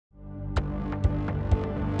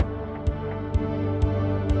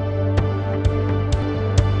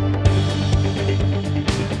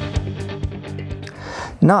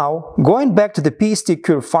Now, going back to the PST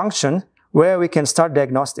curve function, where we can start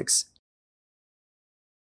diagnostics.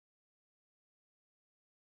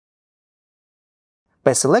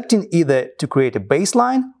 By selecting either to create a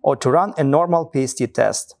baseline or to run a normal PST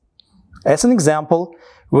test. As an example,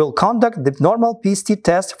 we'll conduct the normal PST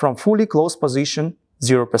test from fully closed position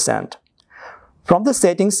 0%. From the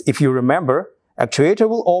settings, if you remember, Actuator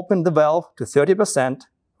will open the valve to 30%,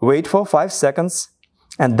 wait for 5 seconds,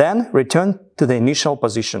 and then return to the initial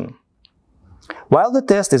position. While the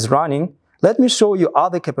test is running, let me show you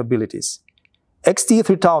other capabilities.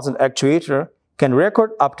 XT3000 Actuator can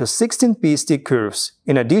record up to 16 PST curves,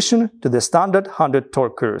 in addition to the standard 100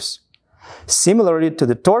 torque curves. Similarly to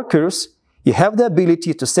the torque curves, you have the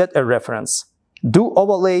ability to set a reference, do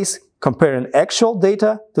overlays comparing actual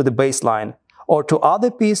data to the baseline, or to other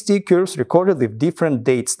PST curves recorded with different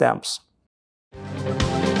date stamps.